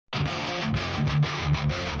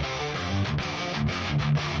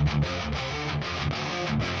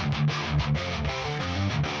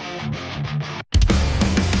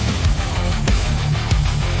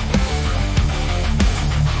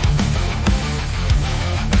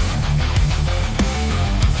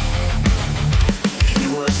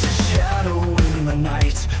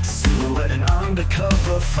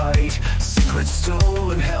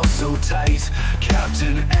tight.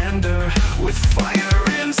 Captain Andor with fire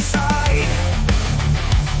inside.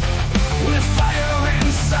 With fire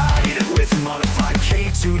inside. With modified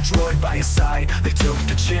K2 droid by his side, they took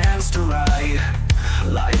the chance to ride.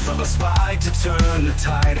 Life of a spy to turn the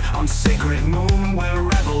tide on sacred moon where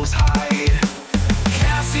rebels hide.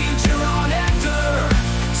 Cassian Andor,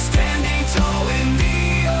 standing tall in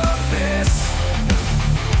the abyss,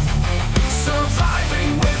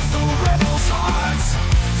 surviving with the rebels' hearts,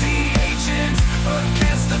 the agent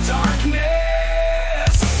against the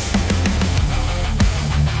darkness.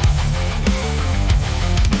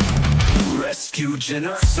 Rescue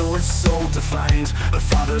Jenner, sword soul defiant, the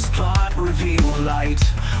father's plot reveal light.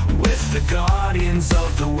 With the guardians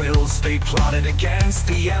of the wills, they plotted against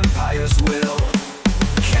the Empire's will.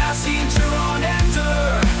 Cassian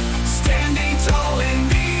Andor, standing tall in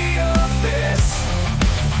the abyss,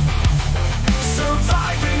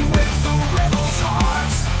 surviving with the rebels'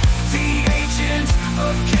 hearts, the agent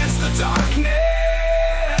against the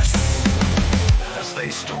darkness. As they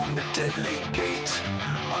storm the deadly gate,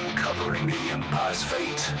 uncovering the Empire's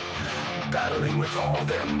fate, battling with all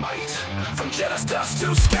their might, from Jedha's dust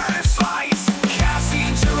to scattered fights.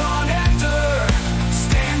 Cassian Andor,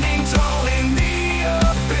 standing tall in the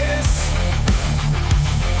abyss,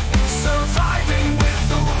 surviving with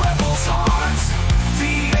the rebels' hearts,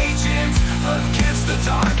 the agent against the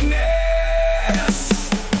darkness.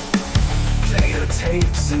 Data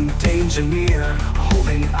tapes and danger near,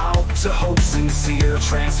 holding out to hope sincere,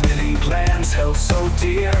 transmitting plans held so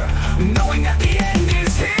dear, knowing that the end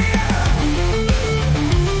is here.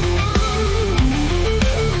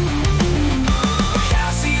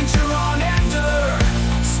 Cassian Andor,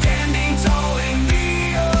 standing tall in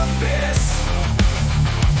the abyss,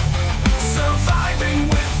 surviving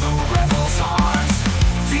with the rebels' hearts,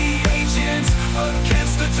 the agent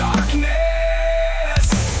against the darkness.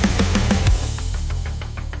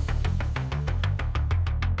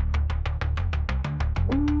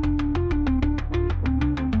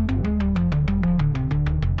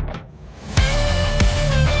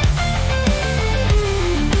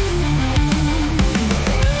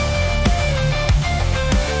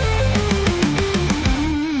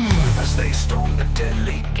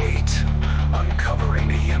 Uncovering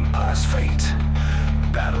the Empire's fate,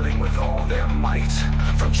 battling with all their might,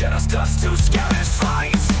 from Jedha's dust to scattered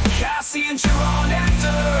fights. Cassian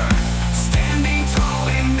Andor, standing tall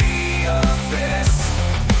in the abyss,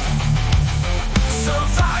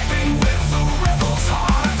 surviving with the rebels'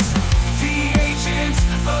 hearts, the agent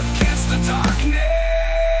against the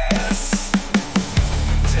darkness.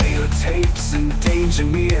 Data tapes and danger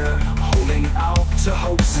near, holding out to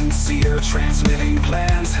hope sincere, transmitting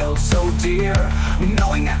plans held so dear,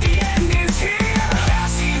 knowing that the end is here.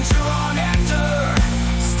 Cassian Andor,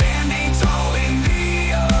 standing tall in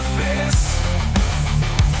the abyss,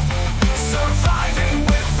 surviving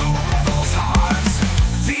with the rebels' hearts,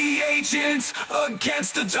 the agent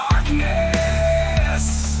against the darkness.